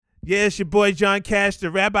Yeah, it's your boy John Cash,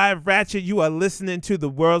 the Rabbi of Ratchet. You are listening to the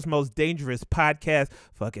world's most dangerous podcast.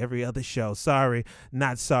 Fuck every other show. Sorry,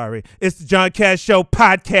 not sorry. It's the John Cash Show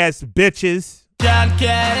podcast, bitches. John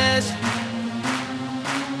Cash.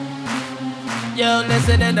 Yo,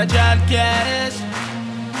 listening to John Cash.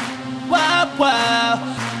 Wow,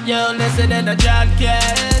 wow. Yo, listening to John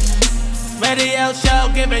Cash. Radio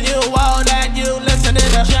show giving you all that you listening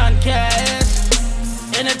to John Cash.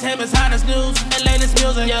 Entertainment's hottest news and latest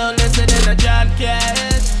music. Yo, listening to John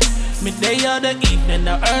Cash. Midday or the evening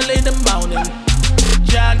or early in the morning.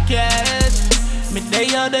 John Cash.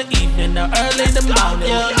 Midday or the evening or early in the morning.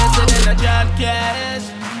 Yo, listening to John Cash.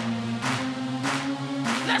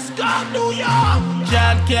 Let's go, New York.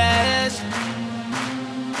 John Cash.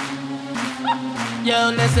 Yo,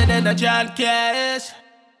 listening to John Cash.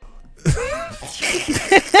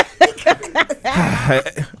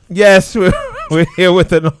 Yes, we're here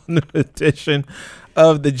with an all-new edition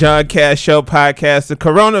of the John Cash Show podcast, the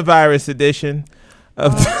coronavirus edition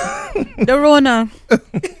of the Rona.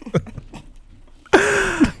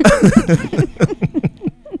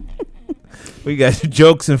 We got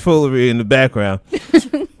jokes and foolery in the background.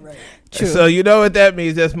 Right. True. So you know what that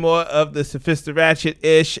means. That's more of the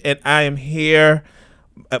Sophistiratchet-ish, and I am here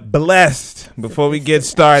blessed. Before we get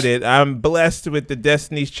started, I'm blessed with the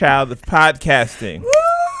Destiny's Child of podcasting.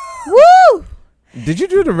 Woo! Did you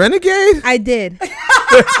do the Renegade? I did.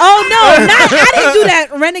 Oh no, I didn't do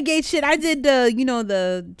that Renegade shit. I did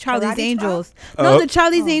the Charlie's Angels. No, the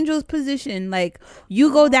Charlie's Angels position. Like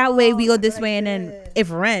you go that way, we go this way, and then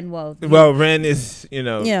if Ren, Ren is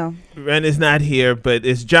Ren is not here, but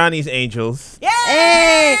it's Johnny's Angels. Yeah.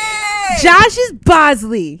 Hey, Josh is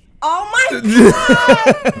Bosley. Oh my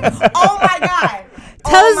god! Oh my god!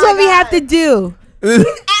 Tell us what we have to do. He's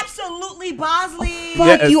absolutely Bosley.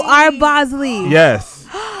 Fuck, yes. You are Bosley. Yes,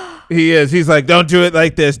 he is. He's like, don't do it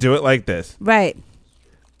like this. Do it like this. Right.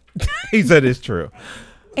 He said it's true.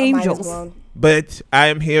 Angels. But I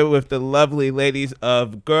am here with the lovely ladies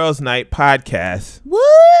of Girls Night Podcast. Woo!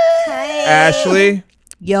 Hey. Ashlee.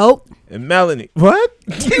 Yo. And Melanie. What?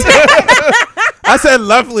 I said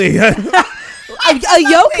lovely. A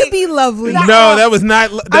yo could be lovely. No, that was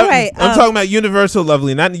not. All right, I'm talking about universal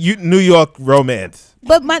lovely, not New York romance.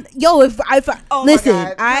 But if I'm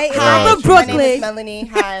from Brooklyn, my name is Melanie.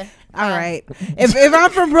 Hi. All right. If I'm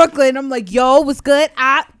from Brooklyn, I'm like, yo, what's good?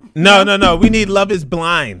 No. We need Love Is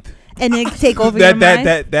Blind. And then take over your mind.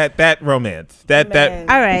 That romance. That.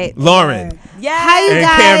 All right. Lauren. Yeah. Hi, you and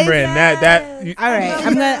guys. Cameron. That. All right.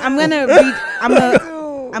 I'm gonna read.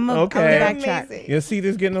 I'm gonna backtrack. Your seat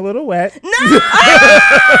is getting a little wet. No.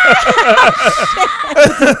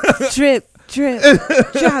 Drip,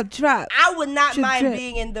 drop. I would not drip, mind drip.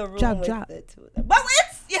 being in the room Drop. the two of them. But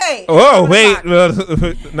it's yay. Oh wait,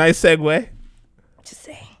 nice segue. Just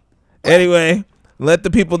saying. Anyway, let the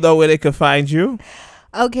people know where they can find you.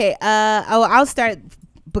 Okay. I'll start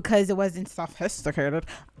because it wasn't sophisticated.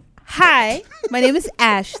 Hi, my name is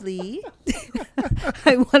Ashlee.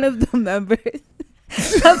 I'm one of the members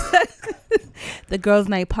of the Girls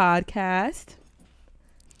Night Podcast.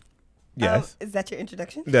 Yes. Is that your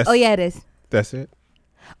introduction? Oh yeah, it is. That's it.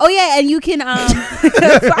 Oh yeah, and you can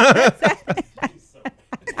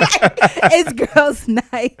it's Girls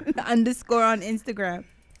Night _ on Instagram.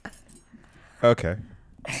 Okay.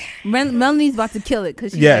 Melanie's about to kill it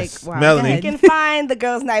because she's yes, like, wow. Melanie. You can find the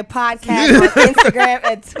Girls Night Podcast on Instagram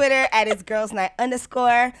and Twitter at its Girls Night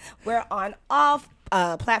 _ We're on all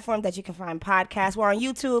platforms that you can find podcasts. We're on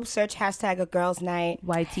YouTube. Search # Girls Night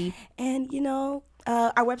YT. And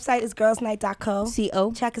our website is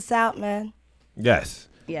girlsnight.co. Check us out, man. Yes.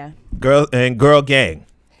 Yeah. Girl gang.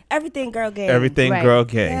 Everything girl gang. Everything right. girl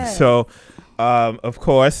gang. Yeah. So, of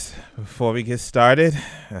course, before we get started,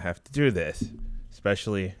 I have to do this,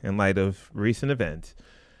 especially in light of recent events.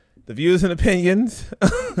 The views and opinions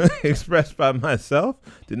expressed by myself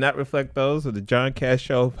did not reflect those of the John Cash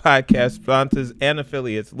Show podcast sponsors and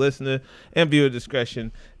affiliates. Listener and viewer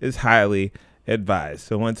discretion is highly advised.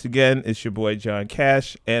 So once again, it's your boy John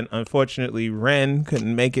Cash, and unfortunately Ren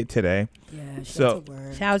couldn't make it today. Yeah, so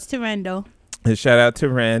shouts to Rendo. And shout out to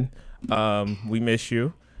Ren. We miss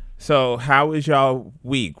you. So how was y'all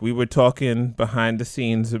week? We were talking behind the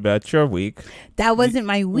scenes about your week. That wasn't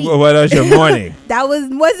my week. What was your morning? That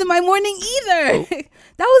wasn't my morning either. Oh.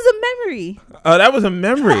 That was a memory. Oh, that was a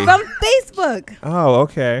memory from Facebook. Oh,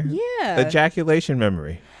 okay. Yeah. Ejaculation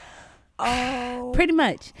memory. Oh, pretty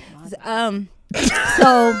much.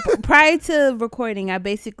 So prior to recording, I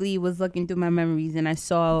basically was looking through my memories and I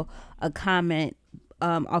saw a comment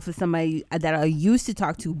off of somebody that I used to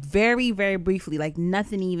talk to very, very briefly, like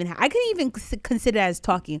nothing even. I couldn't even consider that as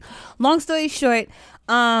talking. Long story short,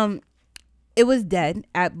 it was dead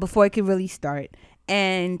before it could really start.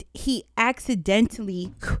 And he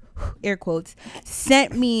accidentally, air quotes,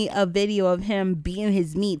 sent me a video of him beating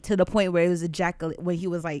his meat to the point where it was when he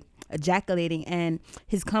was like ejaculating and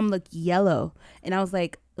his cum looked yellow. And I was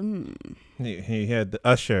like, He had the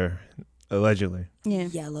usher, allegedly. Yeah.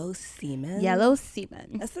 Yellow semen.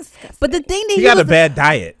 That's disgusting. But the thing that He got a bad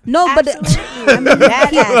diet. No, Absolutely. but I mean,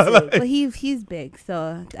 Bad acid. but he's big,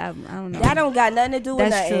 so I don't know. That don't got nothing to do with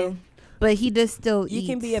That's nothing. true. But he just still You eats.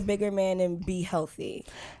 can be a bigger man and be healthy.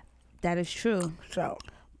 That is true. So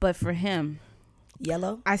But for him,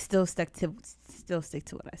 yellow. I still stick to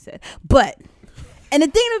what I said. But and the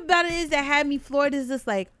thing about it is that had me floored is just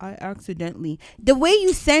like I accidentally. The way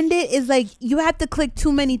you send it is like you have to click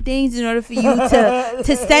too many things in order for you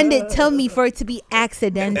to send it to me for it to be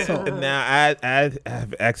accidental. Now I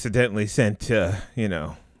have accidentally sent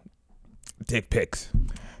dick pics.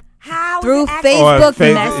 How Through is it accident- Facebook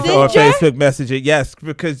Or Messenger? Facebook Messenger, yes,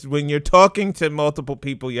 because when you're talking to multiple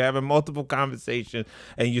people, you're having multiple conversations,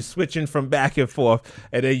 and you're switching from back and forth,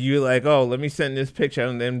 and then you're like, oh, let me send this picture,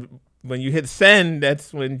 and then when you hit send,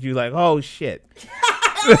 that's when you're like, oh shit.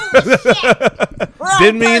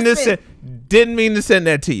 Didn't mean to send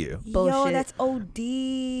that to you. Yo, Bullshit. that's OD.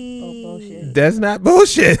 Bullshit. That's not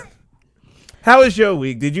bullshit. How was your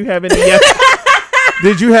week? Did you have any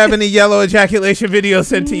yellow ejaculation videos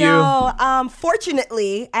sent to you? No,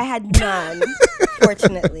 fortunately, I had none.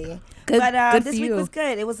 Fortunately. Good This for week you. was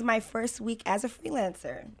good. It was my first week as a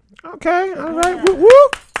freelancer. Okay, all right. Yeah. Woo, woo.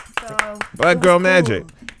 So Black it was girl cool. magic.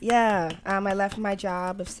 Yeah. I left my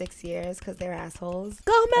job of 6 years because they're assholes.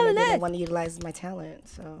 Go And they Melanie. didn't want to utilize my talent.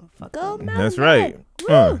 So fuck Go them. Melanie. That's right.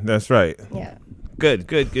 That's right. Yeah. Good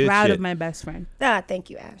Proud shit. of my best friend.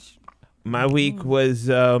 Thank you, Ash. My week was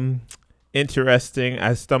interesting.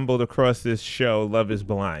 I stumbled across this show, Love is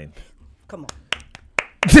Blind. Come on.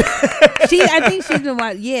 I think she's been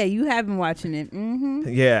watching. Yeah, you have been watching it. Mm-hmm.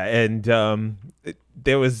 Yeah, and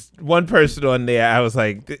there was one person on there. I was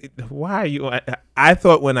like, why are you? I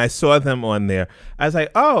thought when I saw them on there, I was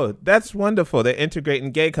like, oh, that's wonderful. They're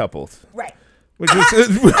integrating gay couples. Right. Which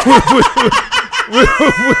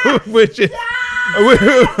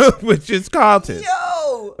is Carlton.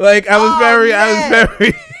 Yo. Like I was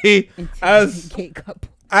Gay couple.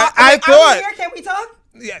 I I'm thought, here. Can we talk?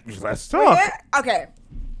 yeah, let's talk. Yeah? Okay.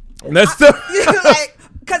 Let's talk.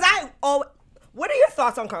 What are your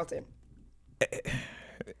thoughts on Carlton?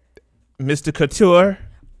 Mr. Couture.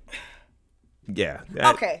 Yeah.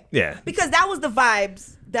 Okay. Yeah. Because that was the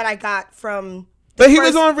vibes that I got from. But he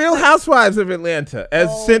was on Real Housewives of Atlanta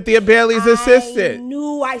as Cynthia Bailey's I assistant.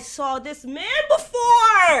 knew I saw this man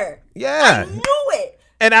before. Yeah. I knew it.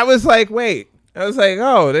 And I was like, wait. I was like,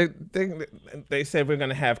 oh, they said we're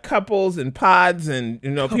gonna have couples and pods and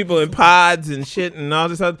people in pods and shit and all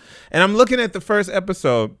this other. And I'm looking at the first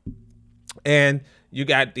episode, and you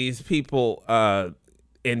got these people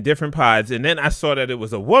in different pods, and then I saw that it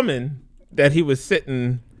was a woman that he was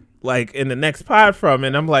sitting like in the next pod from,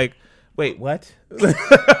 and I'm like, wait, what?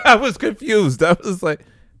 I was confused. I was like,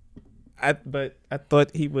 I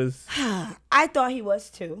thought he was. I thought he was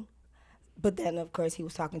too. But then, of course, he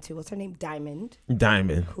was talking to, what's her name? Diamond,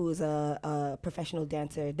 who's a professional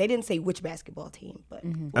dancer. They didn't say which basketball team, but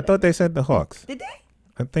I thought they said the Hawks. did they?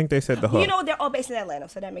 I think they said the Hawks. They're all based in Atlanta,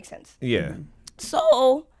 so that makes sense. Yeah.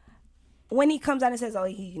 So when he comes out and says, "Oh,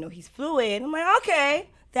 he's fluid," I'm like, okay,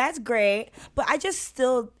 that's great. But I just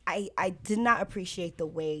still, I did not appreciate the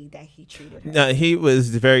way that he treated her. No, he was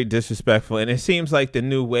very disrespectful, and it seems like the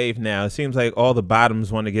new wave now. It seems like all the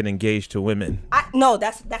bottoms want to get engaged to women. No,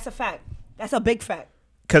 that's a fact. That's a big fact.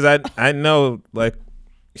 Because I know, like,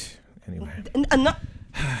 anyway. No,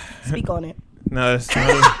 speak on it. No, that's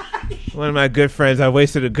one of my good friends. I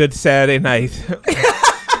wasted a good Saturday night.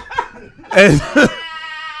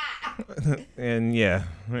 and yeah,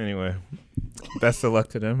 anyway. Best of luck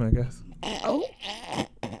to them, I guess. Oh.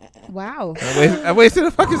 Wow. I wasted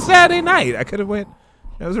a fucking Saturday night. I could have went.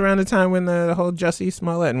 That was around the time when the whole Jussie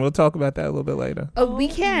Smollett, and we'll talk about that a little bit later. Oh, we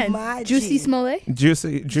can. my Juicy G. Smollett.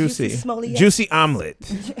 Juicy Smollett. Juicy omelet,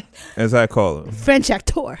 as I call him. French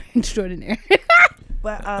actor extraordinaire.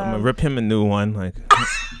 But I'm gonna rip him a new one. Like,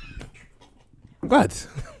 what?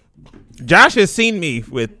 Josh has seen me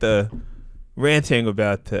with ranting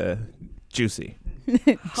about Juicy.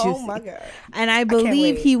 oh my god! And I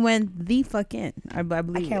believe wait. he went the fuck in. I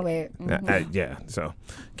believe. I can't wait. Yeah, so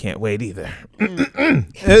can't wait either.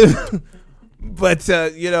 But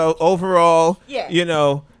overall,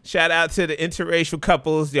 Yeah. Shout out to the interracial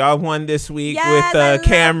couples. Y'all won this week Yes, I with love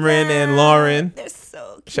Cameron them. and Lauren. They're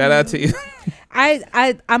so cute. Shout out to you.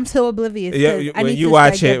 I'm so oblivious. Yeah, I when need you to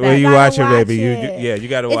watch start it, get when you back. watch it, Gotta baby, watch it. you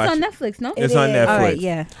gotta It's watch on it. Netflix, no? It's on is. Netflix. All right,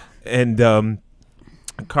 yeah. And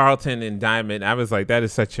Carlton and Diamond, I was like, that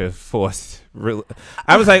is such a forced.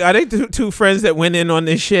 I was like, are they two friends that went in on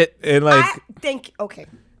this shit? And like, I think, okay.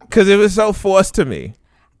 because it was so forced to me.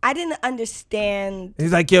 I didn't understand.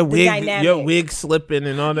 He's like, your dynamic. wig slipping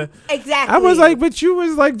and all that. Exactly. I was like, but you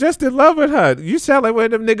was like just in love with her. You sound like one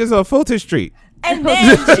of them niggas on Fulton Street. And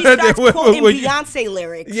then she starts quoting When you- Beyonce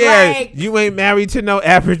lyrics. Yeah, Like, you ain't married to no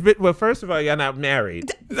average bitch. Well, first of all, y'all not married.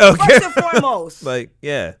 Okay. first and foremost. Like,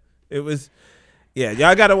 yeah, it was. Yeah,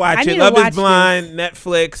 y'all gotta watch I it. need to Love watch is Blind,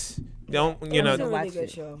 Netflix. Don't you know? It's a really watch good it.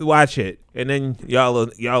 show. Watch it, and then y'all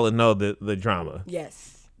will know the drama. Yes.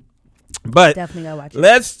 But Definitely gotta watch it.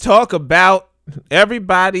 let's talk about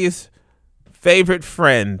everybody's favorite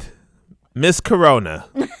friend, Miss Corona.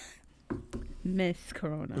 Miss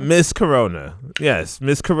Corona. Miss Corona. Yes,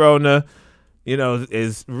 Miss Corona,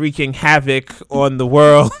 is wreaking havoc on the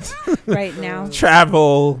world. Right now.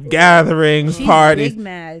 Travel, gatherings, She's parties. big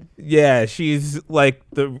mad. Yeah, she's like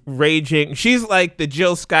she's like the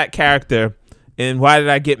Jill Scott character in Why Did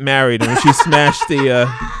I Get Married? And when she smashed the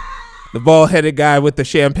bald-headed guy with the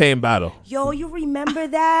champagne bottle. Yo, you remember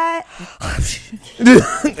that? And she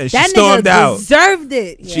That stormed nigga out. deserved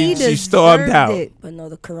it. Yeah. She She deserved stormed out. it. But no,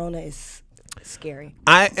 the corona is scary.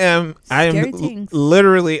 I am Scary things.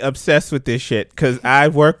 literally obsessed with this shit because I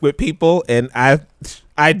work with people and I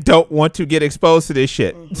don't want to get exposed to this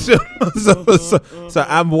shit. So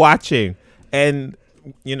I'm watching and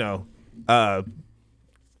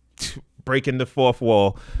breaking the fourth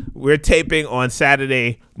wall. We're taping on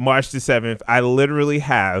Saturday, March the 7th. I literally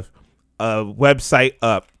have a website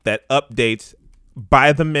up that updates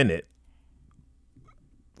by the minute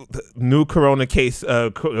new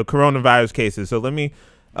coronavirus cases. So let me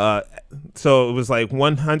so it was like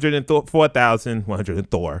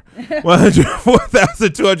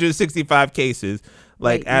 104,265 cases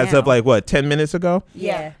like Right as now. of like what 10 minutes ago,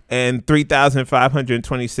 Yeah. and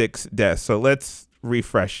 3,526 deaths. So let's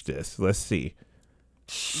refresh this. Let's see.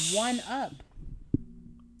 One up.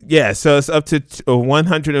 Yeah, so it's up to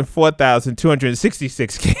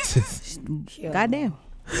 104,266 cases. Yo. Goddamn.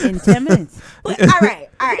 In 10 minutes. But, all right.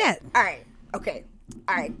 that. Okay.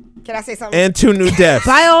 All right. Can I say something? And 2 new deaths.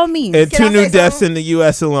 By all means. And Can I 2 new say deaths something? in the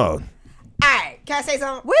U.S. alone. All right. Can I say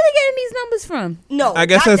something? Where are they getting these numbers from? No. I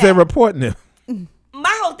guess not as they're that. reporting it.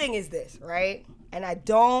 My whole thing is this, right? And I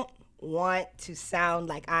don't want to sound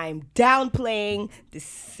like I'm downplaying the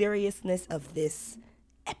seriousness of this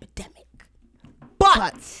epidemic.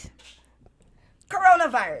 But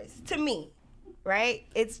coronavirus, to me, right?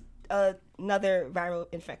 It's another viral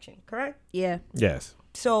infection, correct? Yeah. Yes.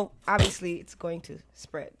 So obviously it's going to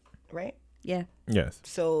spread, right? Yeah. Yes.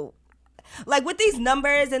 So like with these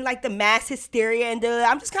numbers and like the mass hysteria and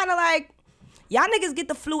I'm just kind of like, y'all niggas get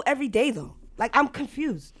the flu every day though. Like I'm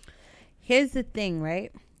confused. Here's the thing,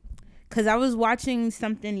 right? Because I was watching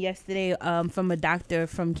something yesterday from a doctor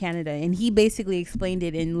from Canada, and he basically explained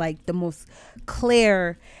it in like the most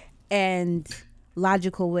clear and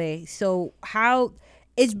logical way. So how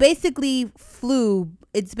it's basically flu.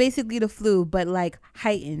 It's basically the flu, but like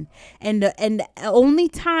heightened. And the only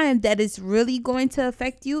time that it's really going to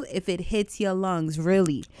affect you if it hits your lungs,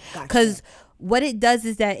 really, because what it does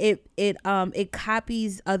is that it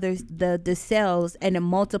copies the cells and it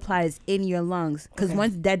multiplies in your lungs. Because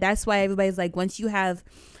once that's why everybody's like, once you have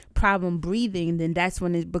problem breathing, then that's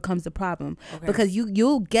when it becomes a problem. Because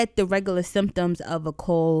you'll get the regular symptoms of a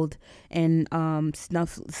cold and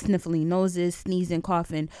sniffling noses, sneezing,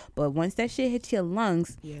 coughing, but once that shit hits your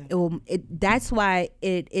lungs, that's why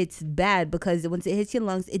it's bad, because once it hits your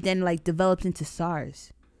lungs, it then like develops into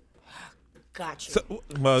SARS. Gotcha.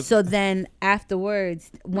 So then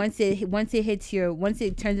afterwards, once it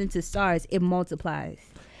turns into SARS, it multiplies,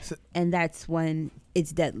 and that's when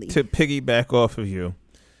it's deadly. To piggyback off of you,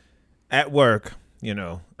 at work,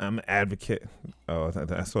 I'm an advocate. Oh,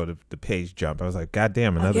 I saw the page jump. I was like, God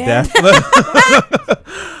damn, another death.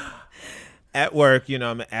 At work,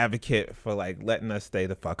 I'm an advocate for like letting us stay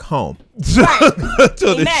the fuck home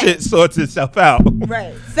until the shit sorts itself out.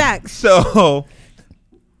 Right. Facts. So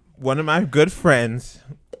one of my good friends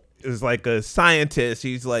is like a scientist.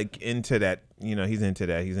 He's like into that, he's into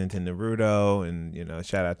that. He's into Naruto and,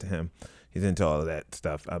 shout out to him. He's into all of that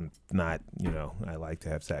stuff. I'm not, I like to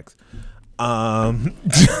have sex. How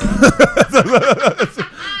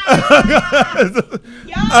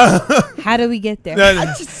do we get there?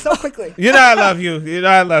 Just so quickly. I love you.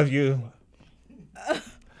 I love you.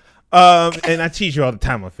 And I tease you all the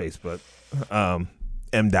time on Facebook.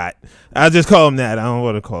 M. Dot. I'll just call him that. I don't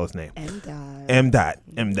want to call his name. M. Dot.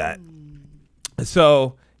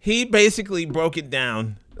 So he basically broke it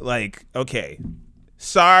down like, okay,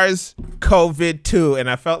 SARS-CoV-2, and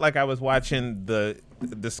I felt like I was watching the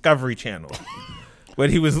Discovery Channel. But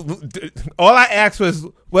he was, all I asked was,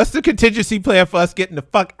 what's the contingency plan for us getting the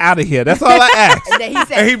fuck out of here? That's all I asked. And then he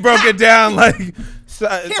said, and he broke it down like,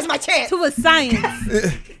 here's my chance. To a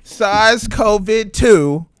science.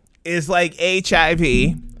 SARS-CoV-2 is like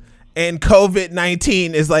HIV, and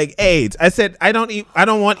COVID-19 is like AIDS. I said I don't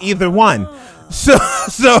want either one. So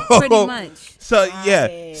Pretty much. So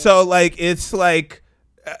yeah. So like it's like.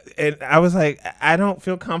 And I was like, I don't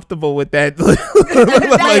feel comfortable with that. With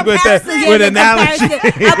analogy. I'm about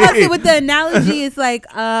to say with the analogy, it's like,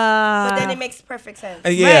 but then it makes perfect sense.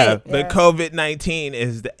 Yeah, Right. the COVID-19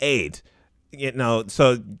 is the AIDS.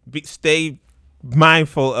 So stay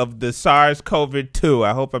mindful of the SARS-CoV-2.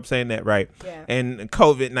 I hope I'm saying that right. Yeah. And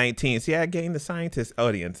COVID-19. See, I gained the scientist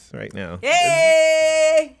audience right now.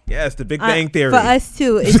 Yay! Yes, the Big Bang Theory. For us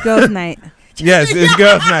too, it's girls' night. Yes, it's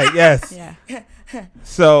girls' night. Yes. Yeah.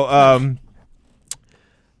 So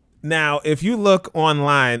now if you look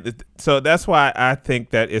online, so that's why I think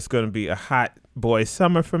that it's going to be a hot boy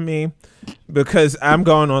summer for me, because I'm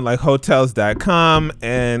going on like hotels.com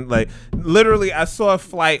and like literally I saw a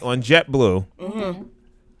flight on JetBlue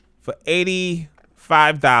for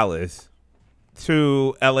 $85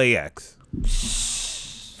 to LAX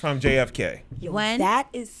from JFK. When? That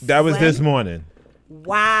was this morning.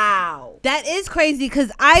 Wow. That is crazy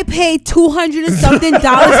because I paid $200 and something for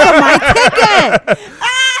my ticket.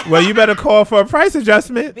 Well, you better call for a price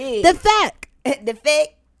adjustment. The fact. The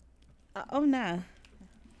fake. Oh, nah.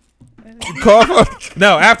 Call for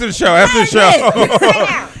after the show. After the show.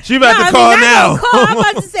 She about to call now. I'm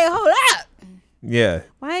about to say, hold up. Yeah.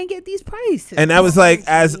 Why ain't get these prices? And that was like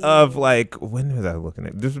as of like, when was I looking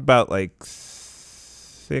at? This was about like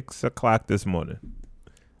 6 o'clock this morning.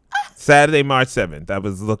 Saturday, March 7th. I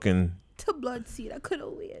was looking. To blood seed. I could have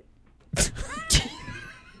weird.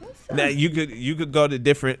 Now you could go to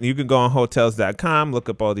you could go on hotels.com, look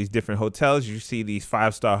up all these different hotels. You see these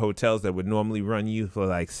 5-star hotels that would normally run you for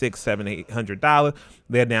like $600, $700, $800.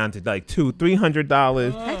 They're down to like $200, $300.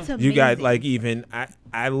 That's amazing. You got like even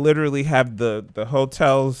I literally have the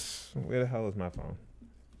hotels. Where the hell is my phone?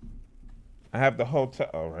 I have the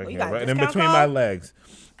hotel right here, right in between my legs.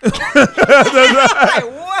 I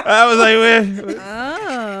was like, where?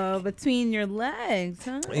 Oh, between your legs,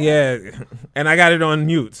 huh? Yeah, and I got it on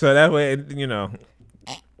mute, so that way, No.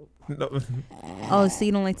 Oh, so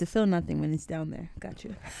you don't like to feel nothing when it's down there. Got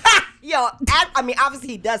you. Yo, I mean, obviously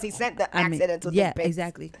he does. He sent the accidental yeah, pics.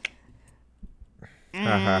 exactly. Ha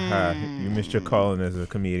ha ha! You missed your calling as a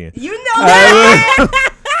comedian. You know that.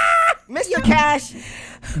 Miss your cash.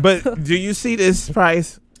 But do you see this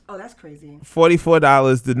price? Oh, that's crazy.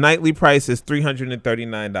 $44. The nightly price is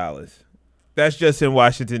 $339. That's just in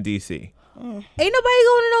Washington, D.C. Ain't nobody going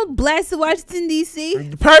to no blast to Washington,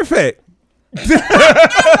 D.C. Perfect.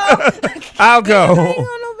 I'll go.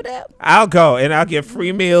 Going over there. I'll go, and I'll get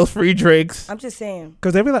free meals, free drinks. I'm just saying.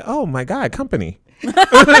 Because they'll be like, oh, my God, company.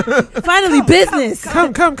 Finally, business.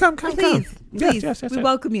 Come. Please. Yes. We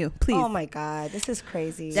welcome you. Please. Oh, my God. This is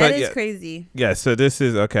crazy. That is crazy. Yeah, so this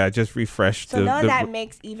is, okay, I just refreshed. So now that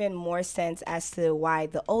makes even more sense as to why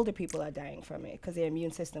the older people are dying from it, because their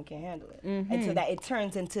immune system can't handle it. And so that it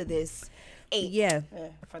turns into this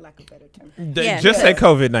for lack of a better term. Just say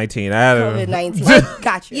COVID-19. COVID-19.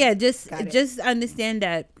 Gotcha. Yeah, just understand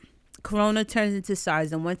that Corona turns into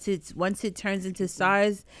SARS, and once it turns into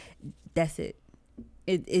SARS, that's it.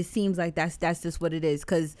 It seems like that's just what it is,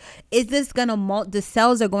 because it's just gonna the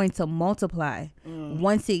cells are going to multiply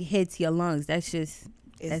once it hits your lungs. That's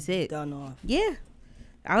it. Done off. Yeah.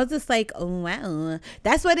 I was just like, oh wow.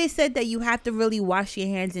 That's why they said that you have to really wash your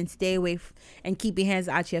hands and stay away and keep your hands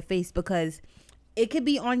out your face, because it could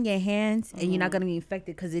be on your hands and you're not going to be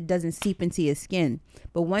infected because it doesn't seep into your skin.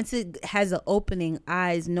 But once it has an opening,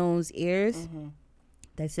 eyes, nose, ears,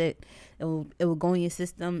 that's it. It will go in your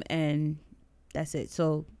system, and that's it.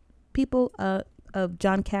 So people of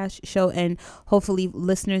John Cash Show, and hopefully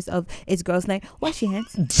listeners of It's Girls Night, wash your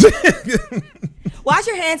hands. Wash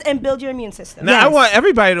your hands and build your immune system. Now, I want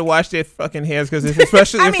everybody to wash their fucking hands, because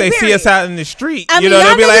especially if they see us out in the street, I mean,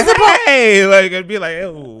 they'll be like, hey, like, it'd be like,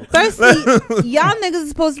 ew. Firstly, y'all niggas are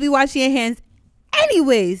supposed to be washing your hands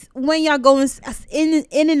anyways when y'all going in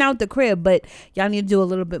and out the crib, but y'all need to do a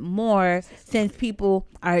little bit more since people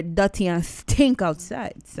are dirty and stink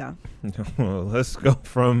outside. So well, let's go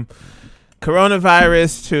from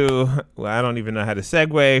coronavirus to, well, I don't even know how to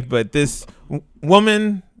segue, but this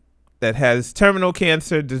woman that has terminal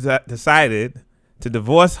cancer decided to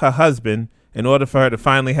divorce her husband in order for her to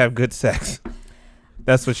finally have good sex.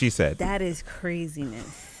 That's what she said. That is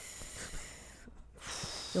craziness.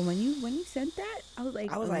 So when you said that, I was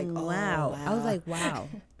like, wow. Oh, wow. I was like, wow.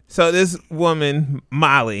 So this woman,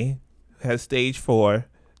 Molly, has stage 4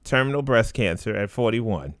 terminal breast cancer at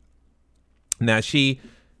 41. Now, she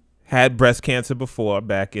had breast cancer before,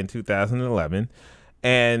 back in 2011,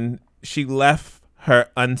 and she left her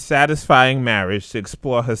unsatisfying marriage to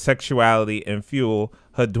explore her sexuality and fuel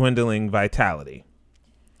her dwindling vitality.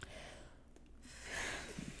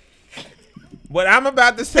 What I'm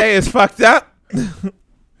about to say is fucked up.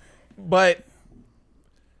 But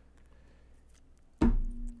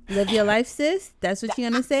live your life, sis. That's what you're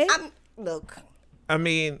gonna say. Look, I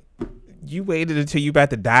mean, you waited until you about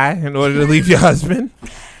to die in order to leave your husband,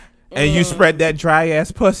 and you spread that dry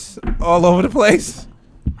ass puss all over the place.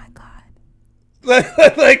 Oh my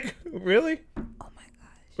god. Like really? Oh my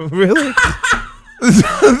gosh. Really?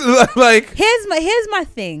 Like here's my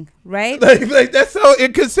thing, right? Like that's so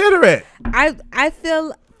inconsiderate. I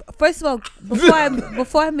feel, first of all,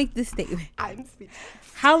 before I make this statement, I'm speechless.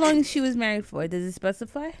 how long she was married for? Does it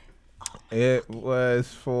specify? It was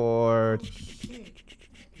for.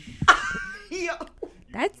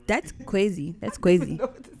 That's crazy. That's crazy.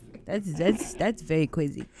 That's very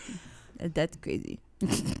crazy. That's crazy.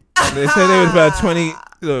 They said it was about 20.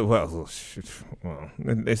 Well,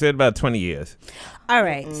 they said about 20 years. All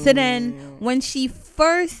right. So then, when she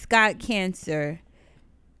first got cancer,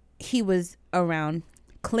 he was around,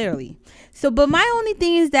 clearly. So, but my only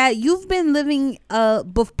thing is that you've been living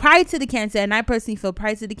prior to the cancer, and I personally feel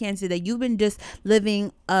prior to the cancer that you've been just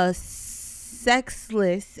living a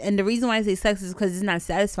sexless, and the reason why I say sexless is because it's not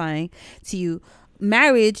satisfying to you,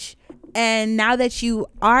 marriage. And now that you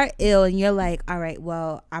are ill and you're like, all right,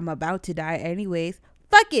 well, I'm about to die anyways,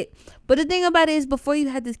 fuck it. But the thing about it is, before you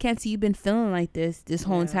had this cancer, you've been feeling like this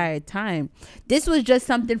whole entire time. This was just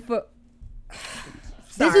something for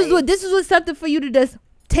this was something for you to just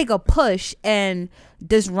take a push and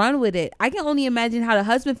just run with it. I can only imagine how the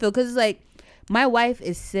husband feels, because it's like, my wife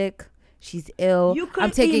is sick, she's ill, You could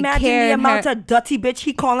I'm taking imagine care the of amount her. of dirty bitch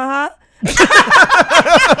he calling her.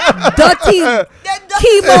 Dirty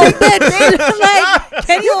chemo bitch. Like,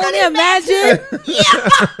 can you only imagine?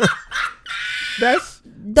 That's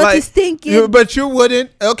Dirty stinking. But you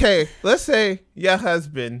wouldn't. Okay, let's say your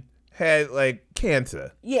husband had like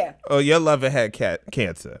cancer. Yeah. Or your lover had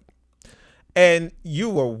cancer. And you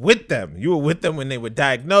were with them. You were with them when they were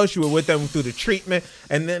diagnosed. You were with them through the treatment.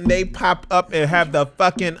 And then they pop up and have the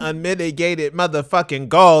fucking unmitigated motherfucking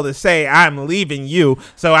gall to say, I'm leaving you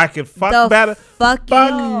so I can fuck The better.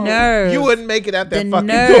 fucking nerve. You wouldn't make it out that The fucking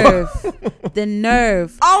nerve. door. The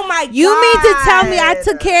nerve. Oh my god. You mean to tell me I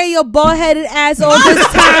took care of your bald-headed ass all this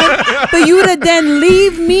time for you to then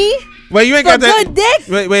leave me? Well, you ain't For got that. good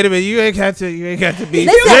dick? Wait a minute. You ain't got to be. Listen,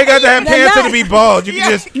 you ain't got to have no, cancer no. to be bald. You can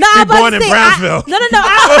just No, I'm be about born to in say, Brownsville.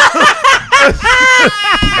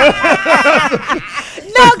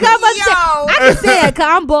 No, cause I'm about to say, I can say that because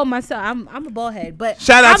I'm bald myself. I'm a bald head, but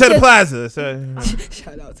Shout out I'm to the just- plaza.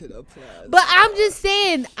 Shout out to the plaza. But I'm just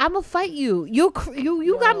saying, I'ma fight you. You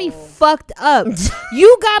got me fucked up.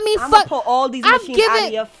 You got me I'm gonna fucked pull all these I'm machines out giving-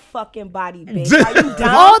 of your fucking body, bitch. Are you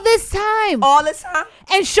dumb? all this time. All the time?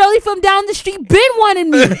 And Shirley from down the street been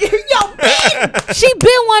wanting me. Yo, bitch! She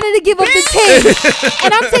been wanting to give up the tape.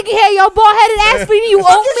 And I'm taking care of your bald-headed ass feeding you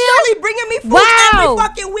Fucking oatmeal. Shirley bringing me food Wow. every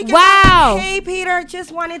fucking weekend. Wow. Hey, Peter,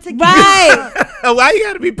 just wanted to give Right. Why you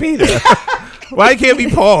gotta be Peter? Why you can't be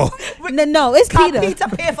Paul? No, it's Peter. Peter.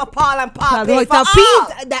 Peter pay for Paul and Paul pay Look, for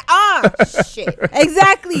the all. Pete, Shit.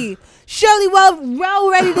 exactly. Shirley, well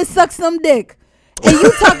ready to suck some dick. And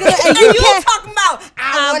you talking, and And you you can't. talking about,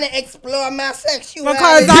 I want to explore my sexuality.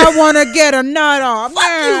 Because I want to get a nut off. Fuck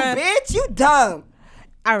you, bitch. You dumb.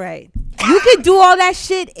 All right. You could do all that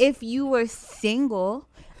shit if you were single.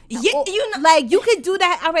 You know, Like, you could do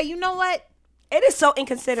that. All right, you know what? it is so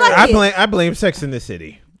inconsiderate. Fuck it. I blame Sex in the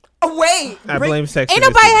City. Oh, wait. I blame Sex Ain't in the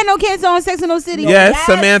nobody City. had no cancer on Sex in No City. Yes, Yes.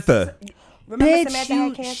 Samantha. Remember Bitch, Samantha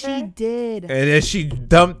had cancer? she did. And then she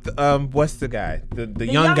dumped what's the guy? The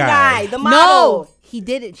young guy. The No, model. he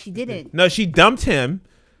did it. She didn't. No, she dumped him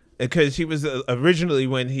because he was originally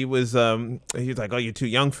when he was like, oh, you're too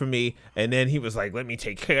young for me, and then he was like, let me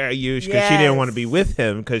take care of you because she didn't want to be with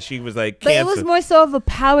him because she was like But cancer. it was more so of a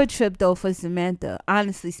power trip though for Samantha,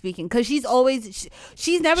 honestly speaking, because she's always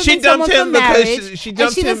she's never She been someone dumped for him because marriage, she and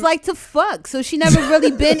dumped she just him- like to fuck. So she never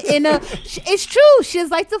really been in a. It's true, she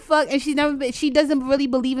just like to fuck, and she's never been. She doesn't really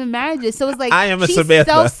believe in marriages. So it's like I am a she's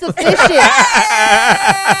Samantha. self-sufficient.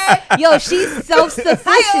 Yo, she's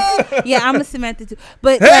self-sufficient. Yeah, I'm a Samantha too.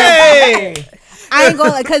 But Hey. I ain't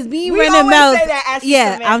gonna because me, We Ren, and always Mel. say that, Ashley,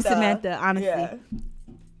 Yeah, I'm Samantha. Samantha. Honestly. Yeah.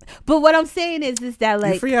 But what I'm saying is that You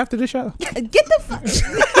like free after the show? get the fuck.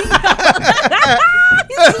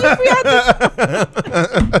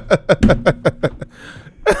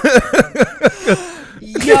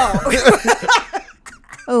 Yo.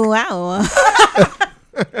 Oh wow.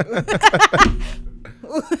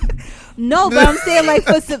 No, but I'm saying like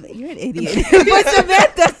you're an idiot. For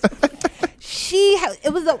Samantha,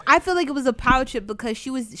 I feel like it was a power trip because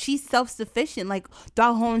she's self-sufficient like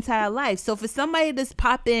throughout her whole entire life. So for somebody to just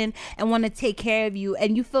pop in and want to take care of you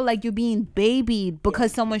and you feel like you're being babied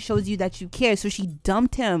because someone shows you that you care, so she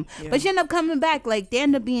dumped him, but she ended up coming back. Like they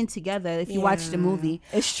end up being together if you watch the movie.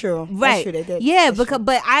 It's true. Right. That's true, they did. Yeah, That's true.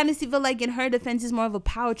 but I honestly feel like in her defense is more of a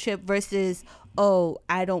power trip versus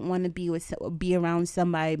I don't want to be around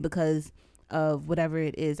somebody because of whatever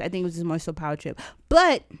it is. I think it was just more so power trip.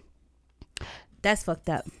 But that's fucked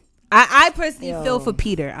up. I personally feel for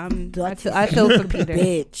Peter. I feel for Peter.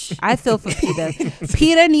 Bitch. I feel for Peter.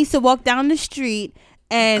 Peter needs to walk down the street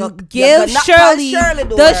and Go give knock on Shirley Shirley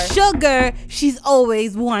door. the sugar she's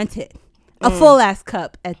always wanted. A full ass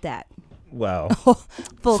cup at that. Well,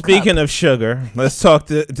 Full speaking cup. of sugar, let's talk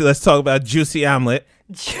about Juicy Omelet.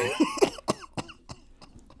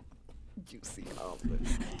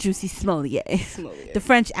 Juicy Smollett. The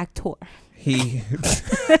French actor He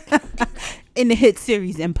in the hit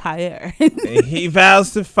series Empire. he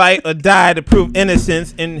vows to fight or die to prove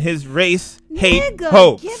innocence in his race hate Nigga,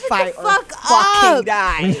 hoax. give it Fight the or fuck fucking up.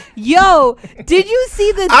 die. Yo, did you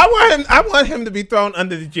see the I want him to be thrown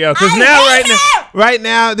under the jail because right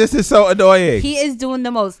now this is so annoying. he is doing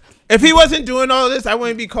the most. If he wasn't doing all this, I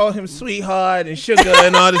wouldn't be calling him sweetheart and sugar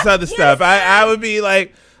and all this other stuff. I would be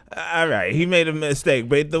like, all right, he made a mistake,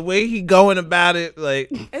 but the way he going about it, like,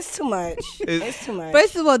 It's too much. It's too much.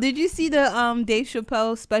 First of all, did you see the Dave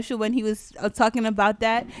Chappelle special when he was talking about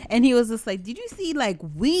that? And he was just like, did you see like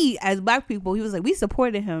we as black people, he was like, we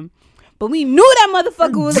supported him, but we knew that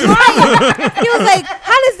motherfucker was lying. He was like,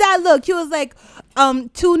 how does that look? He was like,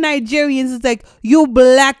 two Nigerians is like, you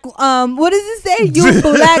black, what does it say? You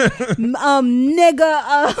black,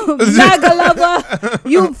 nigga, MAGA lover,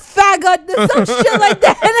 you faggot, some shit like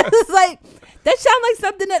that. And it was like, that sounds like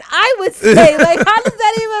something that I would say. Like, how does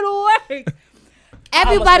that even work?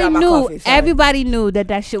 Everybody knew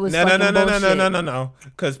that shit was fucking bullshit. No.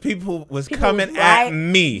 Because people was People coming was at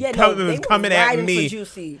riding- me. Yeah, no, It was they coming was at riding me. for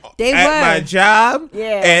Juicy. They at were. my job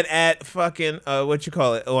Yeah. and at fucking what you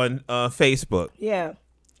call it on Facebook. Yeah.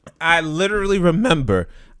 I literally remember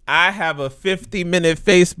I have a 50-minute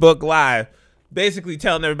Facebook live basically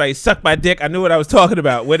telling everybody suck my dick. I knew what I was talking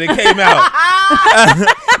about when it came out. I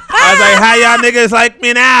was like, how y'all niggas like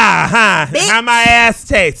me now, huh? How my ass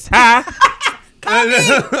tastes, huh? And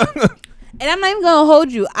I'm not even gonna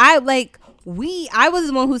hold you. I was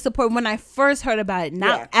the one who supported when I first heard about it.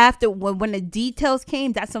 Not after when the details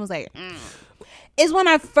came. That's when I was like, It's when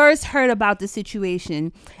I first heard about the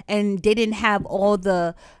situation and they didn't have all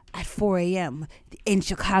the at 4 a.m. in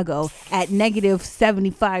Chicago at negative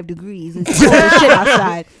 75 degrees and cold as shit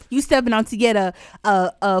outside. You stepping out to get a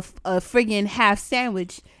friggin' half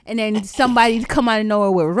sandwich and then somebody come out of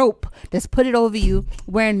nowhere with rope that's put it over you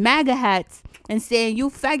wearing MAGA hats and saying you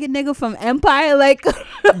faggot nigga from Empire like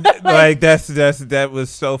that was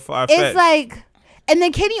so far fetched. it's like, and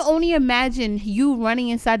then can you only imagine you running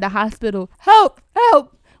inside the hospital, help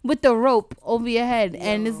with the rope over your head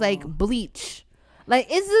and it's like bleach. Like,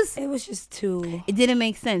 it was just too. It didn't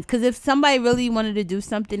make sense because if somebody really wanted to do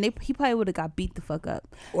something, he probably would have got beat the fuck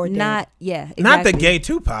up or not. Dead. Yeah, exactly. Not the gay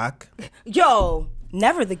Tupac. Yo,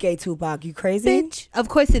 never the gay Tupac. You crazy? Bitch. Of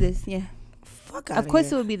course it is. Yeah. Fuck out of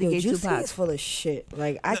course here. it would be the gay Juicy Tupac. is full of shit.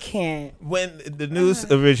 Like I can't. When the news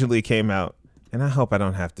originally came out, and I hope I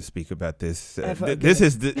don't have to speak about this. This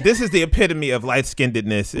is the epitome of light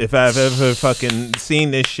skinnedness. If I've ever fucking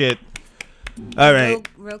seen this shit. All right,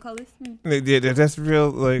 real colors. Yeah, that's real.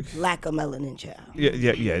 Like lack of melanin, child.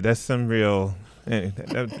 Yeah. That's some real.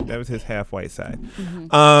 That was his half white side.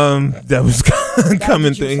 Mm-hmm. That was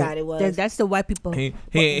coming through. That's the white people. He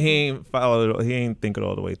ain't followed. He ain't think it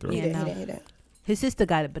all the way through. Yeah, no. His sister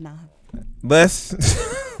got it, but not him. Let's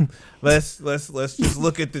just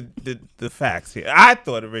look at the facts here. I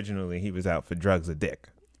thought originally he was out for drugs or dick.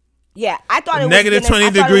 Yeah, I thought it was negative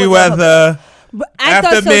 20-degree weather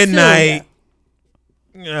after midnight.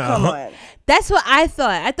 Yeah. Come on. That's what I thought.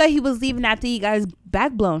 I thought he was leaving after he got his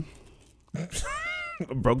back blown.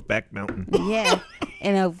 Brokeback Mountain. Yeah,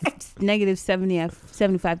 in a negative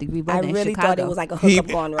 75 degree weather I in really Chicago. thought it was like a hookup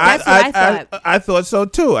gone wrong. That's what I thought. I thought so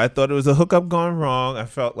too. I thought it was a hookup gone wrong. I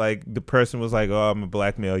felt like the person was like, "Oh, I'm gonna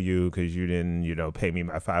blackmail you because you didn't, pay me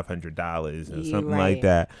my $500 or something like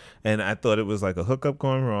that." And I thought it was like a hookup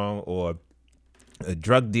gone wrong or a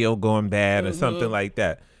drug deal going bad or something like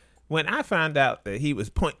that. When I found out that he was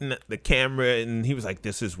pointing at the camera and he was like,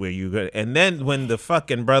 "This is where you go," and then when the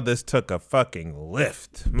fucking brothers took a fucking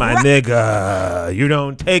lift, my nigga, you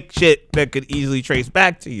don't take shit that could easily trace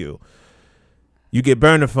back to you. You get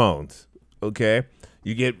burner phones, okay?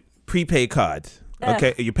 You get prepaid cards,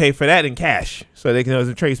 okay? You pay for that in cash so they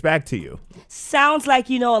can trace back to you. Sounds like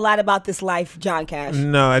you know a lot about this life, John Cash.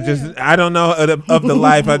 No, I don't know of the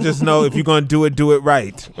life. I just know if you're gonna do it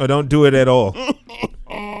right, or don't do it at all.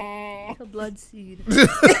 A blood seed.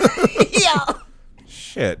 Yo.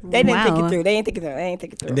 Shit. They didn't think it through. They ain't think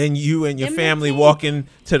it through. And then you and your family walk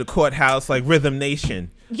into the courthouse like Rhythm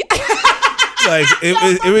Nation. Like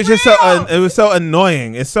it was just it was so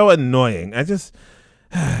annoying. It's so annoying. I just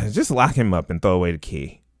lock him up and throw away the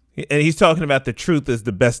key. And he's talking about the truth is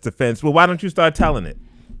the best defense. Well, why don't you start telling it?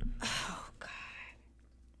 Oh God,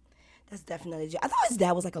 that's definitely. I thought his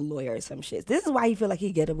dad was like a lawyer or some shit. This is why he feel like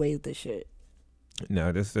he get away with this shit.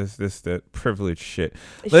 No, this the privileged shit.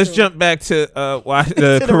 It's Let's true. jump back to the To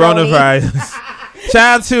the coronavirus.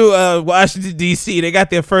 Shout out to Washington D.C. They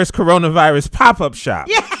got their first coronavirus pop-up shop.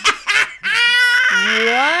 Yeah.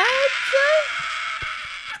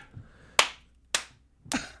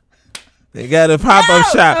 What? They got a pop-up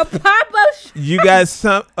shop. A pop-up shop? You got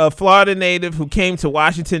a Florida native who came to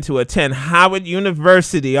Washington to attend Howard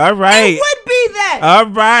University. All right. It would be that. All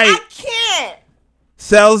right. I can't.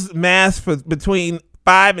 Sells masks for between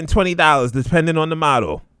 $5 and $20, depending on the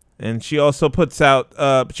model. And she also puts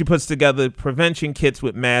together prevention kits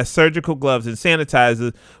with masks, surgical gloves, and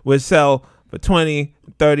sanitizers, which sell for $20,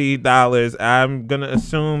 $30. I'm gonna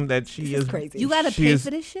assume that she is crazy. You gotta pay for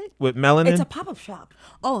this shit? with melanin. It's a pop-up shop.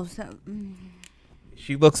 Oh, so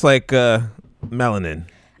She looks like melanin.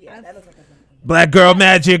 Yeah, that looks like a Black girl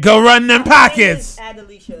magic. Go run them pockets.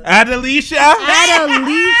 Adelicia. Adelicia.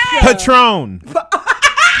 Adelicia. Patron.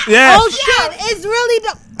 Yes. Oh shit! It's really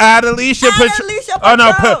the Adelicia Adelicia Oh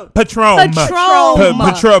no, Patron.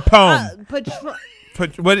 Patron.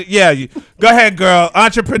 Patron. What? Yeah. Go ahead, girl.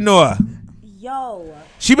 Entrepreneur. Yo.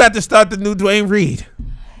 She about to start the new Dwayne Reed.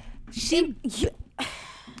 She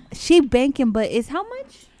banking, but it's how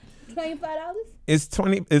much? $25. It's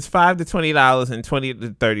 $5 to $20 and $20 to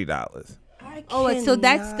 $30. Oh, so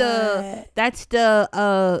that's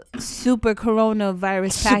the super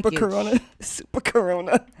coronavirus package. Super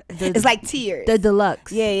Corona. It's like tiers. The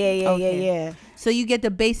deluxe. Yeah. So you get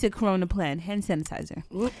the basic Corona plan, hand sanitizer,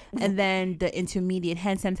 and then the intermediate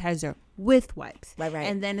hand sanitizer with wipes. Right.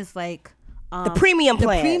 And then it's like The premium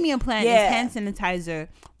plan. The premium plan is hand sanitizer,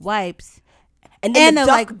 wipes, and then the a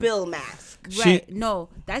duck bill mask. Right. No,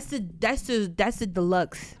 that's the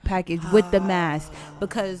deluxe package with the mask,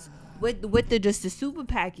 because with the super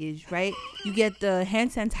package, right? You get the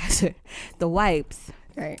hand sanitizer, the wipes,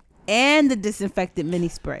 Right. and the disinfectant mini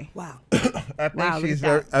spray. Wow.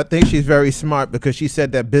 I think she's very smart because she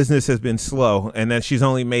said that business has been slow and that she's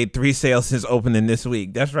only made 3 sales since opening this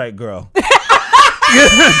week. That's right, girl.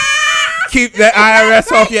 Keep that IRS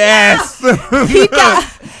off your ass.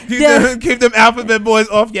 Keep them alphabet boys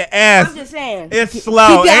off your ass. I'm just saying. It's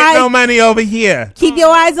slow. Ain't no money over here. Keep your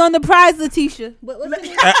eyes on the prize, Letitia. What's her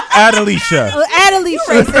name? Adelicia. Oh,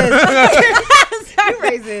 Adelicia. You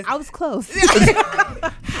racist. I was close.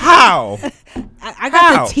 How? I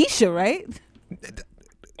got the Tisha right.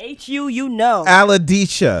 H-U, you know.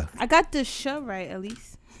 Aladicia. I got the sh right at least.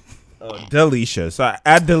 Oh, Delicia. So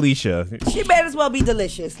Adelicia. She might as well be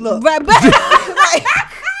delicious. Look. Right,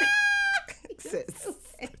 Sis.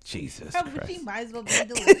 Jesus but Christ. she might as well be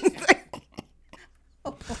delicious.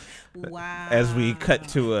 Wow. As we cut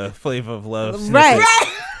to a Flavor of Love snippet. Right.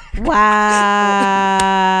 Wow.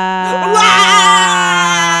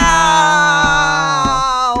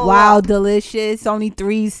 Wow, delicious. Only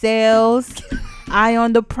 3 sales. Eye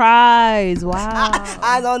on the prize. Wow.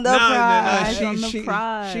 Eyes on the prize. Eyes on the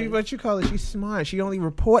prize. She, what you call it? She's smart. She only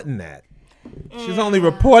reporting that. She's only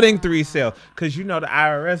reporting 3 sales because the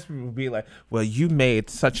IRS will be like, well, you made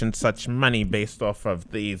such and such money based off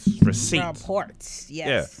of these receipts. Reports. Yes.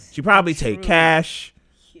 Yeah. She probably take cash.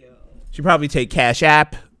 She probably take Cash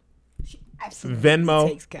App. Absolutely Venmo.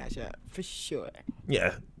 takes cash out for sure.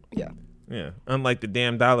 Yeah. Yeah. Unlike the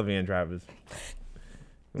damn dollar van drivers.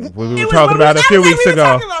 We were talking about a few weeks ago.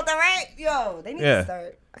 Talking about that, right? Yo, they need to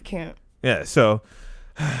start. I can't. Yeah. So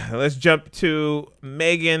Let's jump to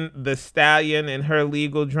Megan Thee Stallion and her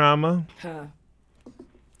legal drama.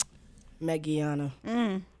 Megiana.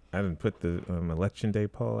 I didn't put the election day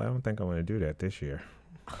poll. I don't think I want to do that this year.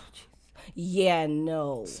 Yeah,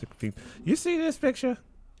 no. Sick people. You see this picture?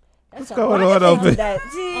 What's going on over there?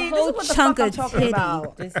 See, A this whole is what the chunk fuck I'm of talking titty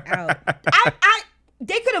about. just out.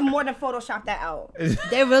 They could have more than photoshopped that out.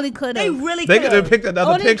 They really could They have. really They could could have picked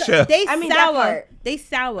another picture. They I mean, that sour. part. They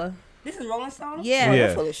sour. This is Rolling Stone? Yeah. Oh, Yeah.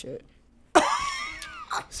 they're full of shit.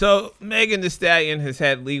 So Megan Thee Stallion has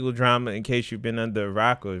had legal drama. In case you've been under a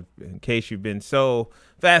rock, or in case you've been so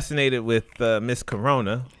fascinated with Miss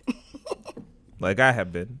Corona, like I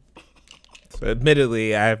have been. So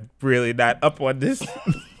admittedly, I'm really not up on this.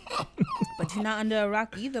 But you're not under a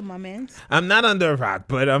rock either, my man. I'm not under a rock,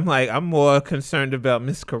 but I'm more concerned about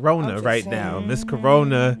Miss Corona just right saying. now. Miss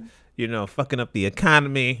Corona, fucking up the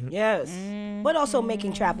economy. Yes. But also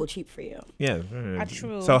making travel cheap for you. Yeah.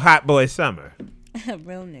 True. So hot boy summer.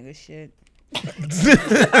 Real nigga shit.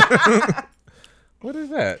 What is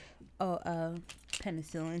that? Oh,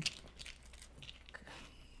 penicillin.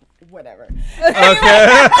 Whatever.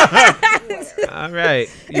 Okay. All right.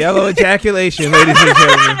 Yellow ejaculation, ladies and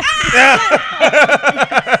gentlemen.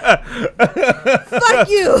 Fuck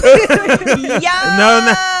you.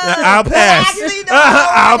 No, I'll pass. Actually, no.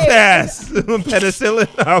 I'll pass. Penicillin,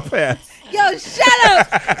 I'll pass. Yo, shut up.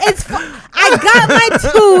 I got my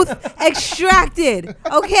tooth extracted,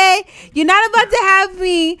 okay? You're not about to have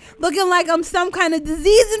me looking like I'm some kind of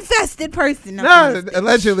disease-infested person. No,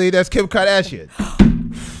 allegedly, that's Kim Kardashian.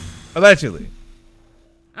 Allegedly.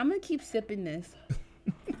 I'm going to keep sipping this.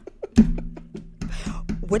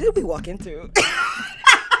 What did we walk into?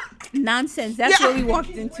 Nonsense. That's what we walked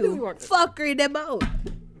What did into. we walk into? Fuckery them out.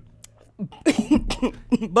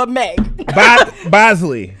 But Meg.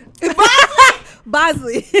 Bosley.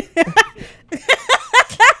 Bosley.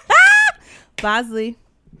 Bosley.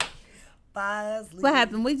 What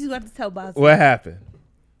happened? What did you have to tell Bosley? What happened?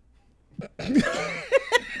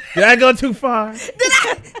 Did I go too far?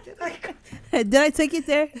 Did I take it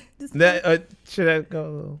there? Should I go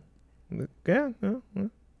a little? Yeah, no.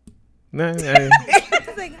 No,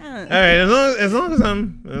 It's like, all right, as long as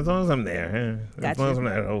I'm there, as Gotcha. long as I'm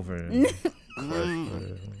not over.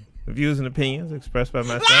 The views and opinions expressed by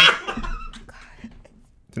myself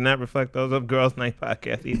do not reflect those of Girls Night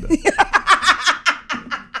Podcast either.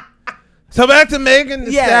 So back to Megan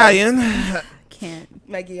Thee Stallion. Can't.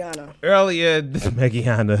 Megiana. Earlier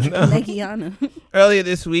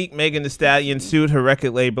this week, Megan Thee Stallion sued her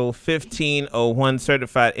record label 1501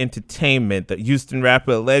 Certified Entertainment. The Houston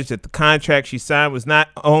rapper alleged that the contract she signed was not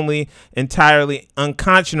only entirely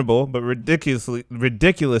unconscionable, but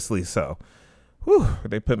ridiculously so. Whew,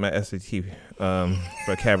 they put my SAT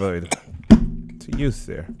vocabulary to use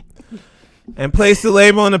there. And placed the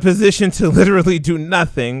label in a position to literally do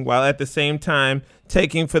nothing, while at the same time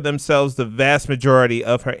taking for themselves the vast majority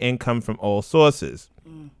of her income from all sources.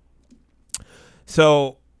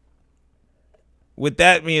 So, with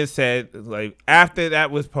that being said, like after that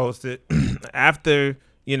was posted, after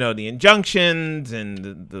the injunctions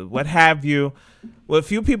and the what have you, what a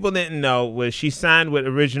few people didn't know was she signed with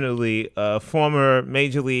originally former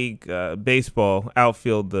Major League Baseball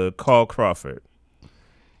outfielder Carl Crawford.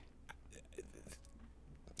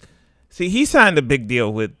 See, he signed a big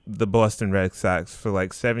deal with the Boston Red Sox for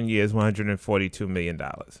like 7 years, $142 million.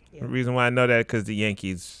 Yeah. The reason why I know that because the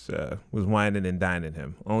Yankees was whining and dining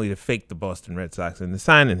him, only to fake the Boston Red Sox into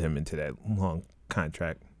signing him into that long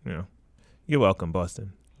contract. You're welcome,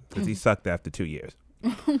 Boston, because he sucked after 2 years.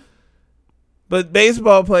 But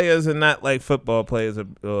baseball players are not like football players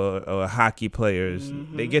or hockey players.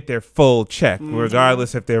 Mm-hmm. They get their full check,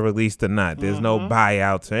 regardless if they're released or not. There's no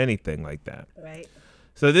buyouts or anything like that. Right.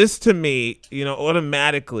 So this, to me,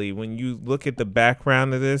 automatically, when you look at the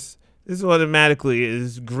background of this automatically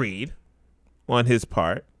is greed on his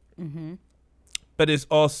part. Mm-hmm. But it's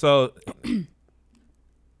also,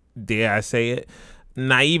 dare I say it,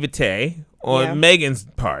 naivete on Megan's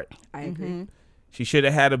part. I agree. Mm-hmm. She should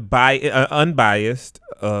have had an unbiased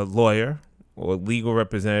lawyer or legal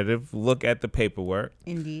representative look at the paperwork.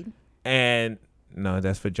 Indeed. And, no,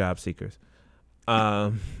 that's for job seekers.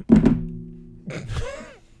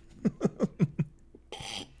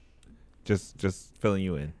 Just filling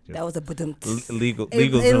you in. That was a legal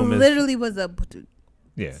It Zoom literally was a.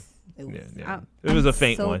 Yeah. It It was a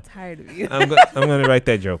faint so one. Tired of you. I'm gonna write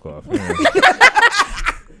that joke off.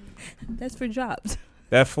 That's for jobs.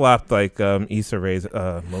 That flopped like Issa Rae's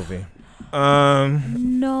movie.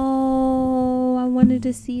 No, I wanted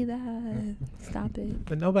to see that. Stop it.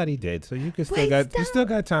 But nobody did, so you can still Wait, you still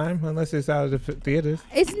got time unless it's out of the theaters.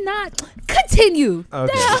 It's not. Continue.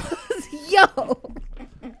 Okay. Yo.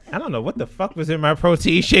 I don't know what the fuck was in my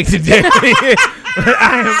protein shake today.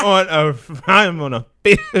 I am on a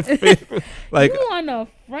like you on a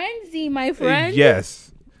frenzy, my friend.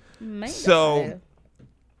 yes. My So, God.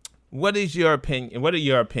 what is your opinion? What are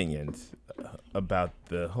your opinions about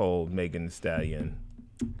the whole Megan Thee Stallion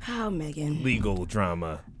Oh, Megan. legal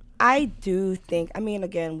drama? I do think, I mean,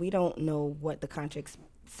 again, we don't know what the contract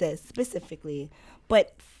says specifically,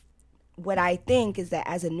 but what I think is that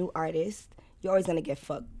as a new artist, you're always going to get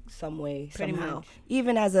fucked some way, Pretty somehow. much.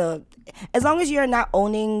 Even as long as you're not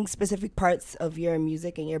owning specific parts of your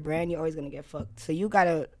music and your brand, you're always going to get fucked. So you got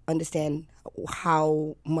to understand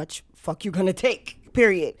how much fuck you're going to take,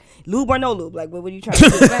 period. Lube or no lube. Like, what were you trying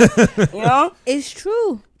to do? You know? It's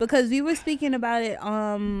true because we were speaking about it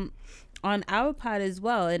on our pod as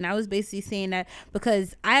well, and I was basically saying that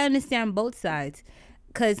because I understand both sides.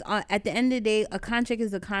 Because at the end of the day, a contract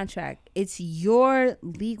is a contract. It's your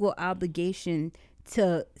legal obligation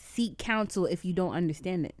to seek counsel if you don't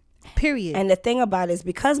understand it. Period. And the thing about it is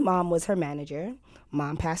because mom was her manager,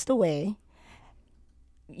 mom passed away,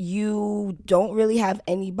 you don't really have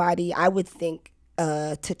anybody, I would think,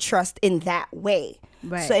 to trust in that way.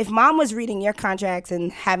 Right. So if mom was reading your contracts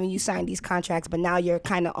and having you sign these contracts, but now you're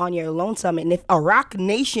kind of on your lonesome, and if a Rock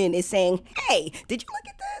Nation is saying, hey, did you look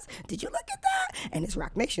at this? Did you look at that? And it's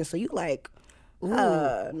Rock Nation. So you like,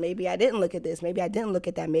 maybe I didn't look at this. Maybe I didn't look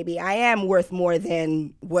at that. Maybe I am worth more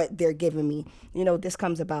than what they're giving me. You know, this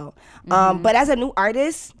comes about. But as a new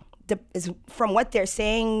artist, from what they're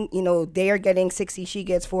saying, you know, they are getting 60, she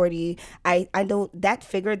gets 40. I know that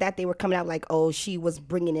figure that they were coming out like, oh, she was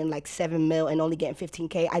bringing in like 7 mil and only getting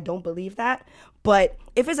 15K. I don't believe that. But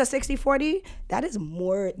if it's a 60-40, that is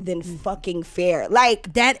more than fucking fair.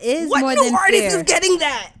 Like, that is what more new than artist fair. is getting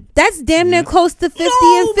that? That's damn near close to 50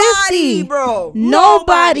 and 50. Bro.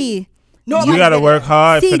 Nobody. You gotta work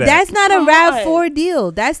hard See, for that. that's not Come a on. RAV4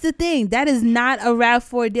 deal. That's the thing. That is not a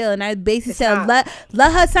RAV4 deal. And I basically said, not.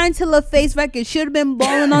 let her sign to LaFace record. Should have been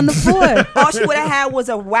balling on the floor. All she would have had was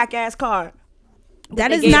a whack ass car. That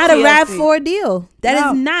They is gave not a TLC. RAV4 deal. That is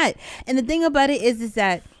No. not. And the thing about it is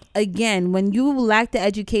that, again, when you lack the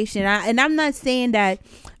education, and I'm not saying that,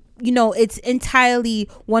 you know, it's entirely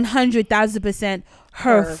 100,000%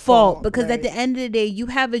 her fault, because right. at the end of the day, you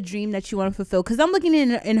have a dream that you want to fulfill. Because I'm looking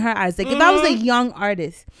in her eyes, like if I was a young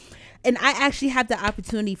artist and I actually have the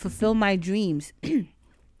opportunity to fulfill my dreams,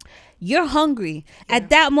 you're hungry. At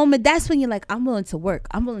that moment, that's when you're like, I'm willing to work.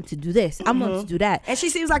 I'm willing to do this. I'm willing to do that. And she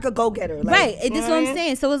seems like a go-getter. Like, Right. And you this is know what I'm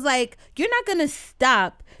saying. So it's like, you're not going to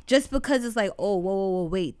stop just because it's like, oh, whoa,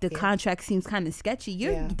 wait, the contract seems kind of sketchy.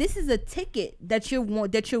 This is a ticket that you're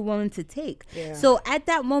willing to take. Yeah. So at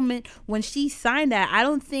that moment when she signed that, I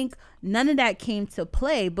don't think none of that came to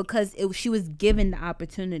play because she was given the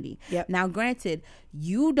opportunity. Yep. Now, granted,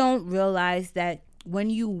 you don't realize that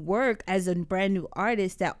when you work as a brand new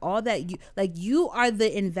artist, that all that you are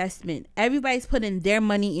the investment. Everybody's putting their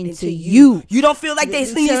money into you. You don't feel like they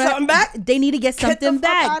need something back? They need to get something the fuck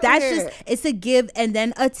back. outta That's here. just, it's a give and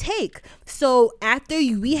then a take. So after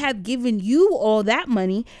we have given you all that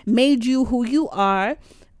money, made you who you are,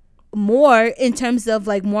 more in terms of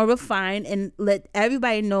like more refined, and let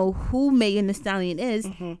everybody know who Megan Thee Stallion is.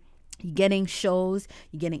 You're getting shows,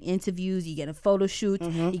 you're getting interviews, you're getting photo shoots,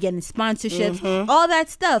 you're getting sponsorships, all that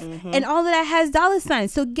stuff. And all of that has dollar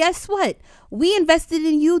signs. So guess what? We invested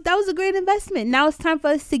in you. That was a great investment. Now it's time for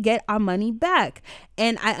us to get our money back.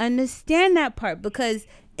 And I understand that part because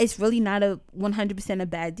it's really not a 100% a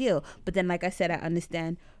bad deal. But then, like I said, I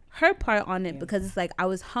understand her part on it because it's like I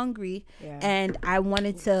was hungry and I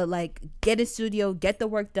wanted to like get a studio, get the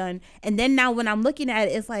work done. And then now when I'm looking at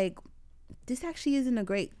it, it's like, this actually isn't a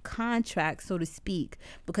great contract, so to speak,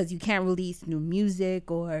 because you can't release new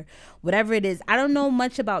music or whatever it is. I don't know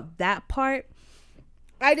much about that part.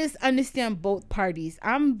 I just understand both parties.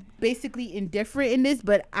 I'm basically indifferent in this,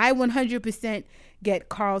 but I 100% get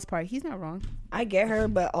Carl's part. He's not wrong. I get her,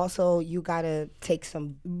 but also you gotta take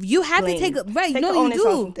some. You have blame. to take right. Take No, the you onus on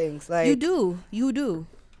do. some things. Like, You do.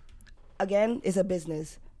 Again, it's a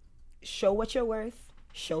business. Show what you're worth.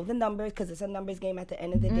 Show the numbers, because it's a numbers game at the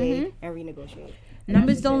end of the day, and renegotiate.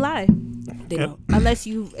 Numbers don't lie They don't. unless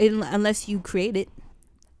you create it,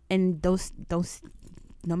 and those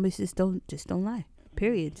numbers just don't lie.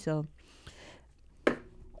 Period. So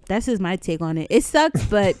that's just my take on it. It sucks,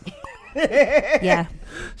 but yeah.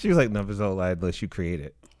 She was like, numbers don't lie unless you create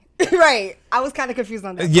it. Right. I was kind of confused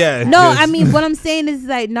on that. Yeah. No, I mean, what I'm saying is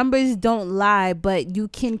like numbers don't lie, but you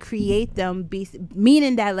can create them.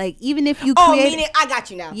 Meaning that like even if you Oh, create, meaning I got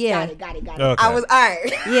you now. Yeah. Got it. Okay. I was all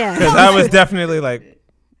right. yeah. Because I was definitely like,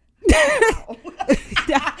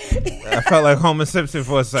 I felt like Homer Simpson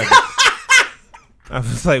for a second. I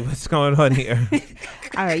was like, what's going on here?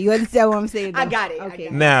 All right, you understand what I'm saying? Though? I got it. Okay.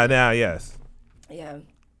 Now, yes. Yeah.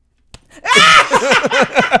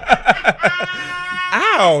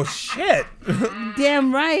 Ow, shit.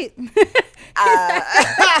 Damn right.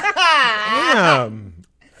 Damn.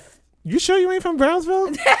 You sure you ain't from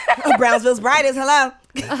Brownsville? Brownsville's brightest. Hello.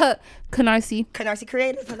 Canarsie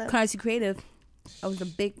Creative. Hello. Creative. I was a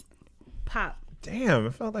big pop. Damn,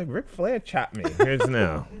 it felt like Ric Flair chopped me. Here's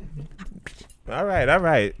now. All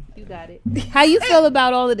right. You got it. How you feel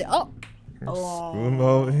about all of the? Oh. Screw him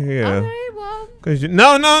over here. All right, well. Cause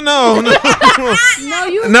no. No,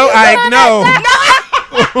 you. No, Ike, no.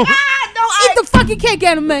 Eat the fucking cake,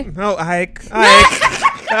 anime. No, Ike.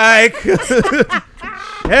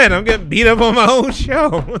 Man, I'm getting beat up on my own show.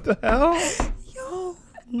 What the hell? Yo,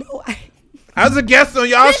 no. I was a guest on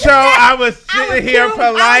y'all show. I was sitting here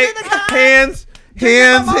polite, hands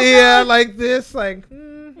here like this, like.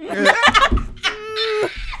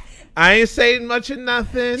 I ain't saying much of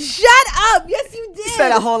nothing. Shut up. Yes, you did. You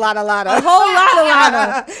said a whole lot of. A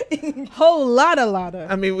whole lot of.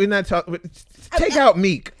 I mean, we're not talking. Take out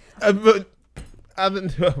Meek. But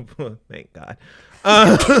thank God.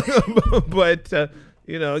 But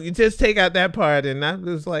you know, you just take out that part, and I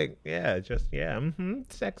was like, sex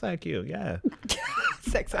IQ, yeah.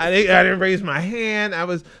 Sex. I didn't raise my hand. I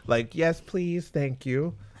was like, yes, please, thank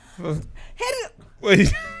you.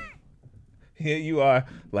 Here you are,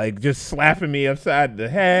 like just slapping me upside the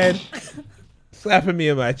head, slapping me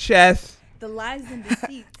in my chest. The lies and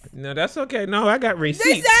deceits. No, that's okay. No, I got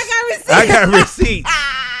receipts. I got receipts.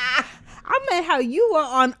 I meant how you were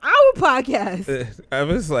on our podcast. I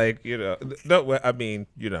was like, no, I mean,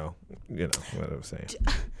 you know what I'm saying.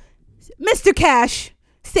 Mr. Cash,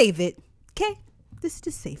 save it. Okay?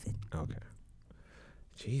 Just save it. Okay.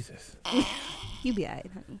 Jesus. You be all right,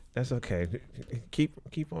 honey. That's okay. Keep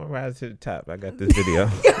on rising to the top. I got this video.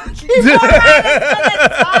 He's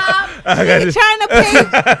trying to look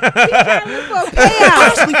for a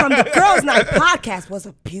payout. Ashlee from the Girls Night podcast was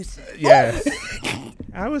abusive. Yes.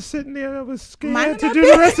 I was sitting there. I was scared Mind to my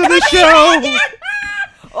do the rest of the show.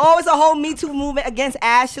 Oh, it's a whole Me Too movement against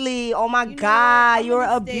Ashlee. Oh my God, you're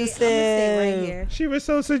abusive. Stay right here. She was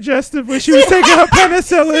so suggestive when she was taking her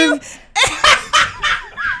penicillin.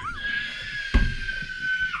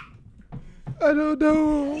 I don't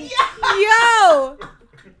know. Yo!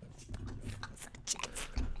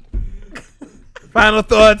 Final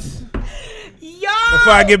thoughts Yo!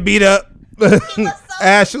 before I get beat up.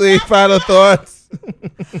 Ashlee, final thoughts.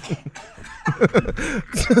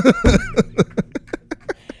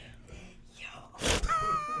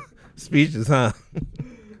 Speeches, huh?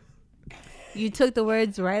 You took the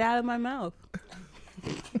words right out of my mouth.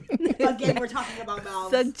 Again, we're talking about mouths.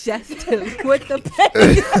 Suggestive with the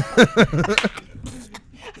pen.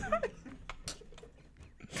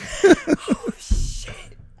 Oh,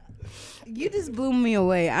 shit. You just blew me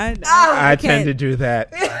away. I tend to do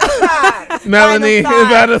that. God. Melanie,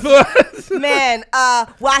 final thoughts. Man,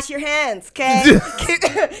 wash your hands, okay?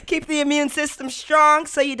 keep the immune system strong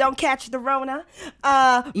so you don't catch the Rona.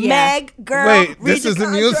 Meg, girl. Wait, this is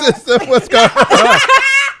immune system? What's going on?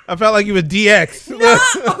 I felt like you were DX. No.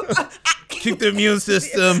 Keep the immune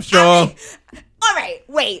system strong. All right,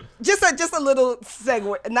 wait. Just a little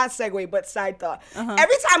segue, not segue, but side thought.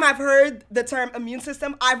 Every time I've heard the term immune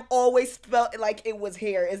system, I've always felt like it was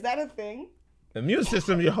hair. Is that a thing? Immune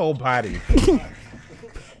system, your whole body.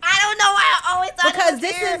 I don't know why I always thought because it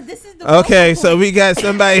was hair. this is the Okay, so we got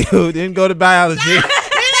somebody who didn't go to biology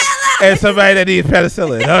and somebody that needs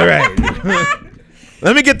penicillin. All right.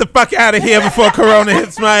 Let me get the fuck out of here before Corona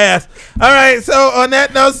hits my ass. All right, so on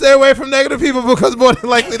that note, stay away from negative people because more than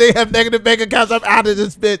likely they have negative bank accounts. I'm out of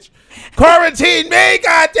this bitch. Quarantine me,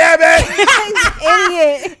 goddammit!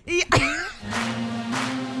 idiot.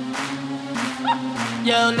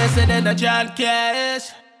 Yo, listen to John Cash.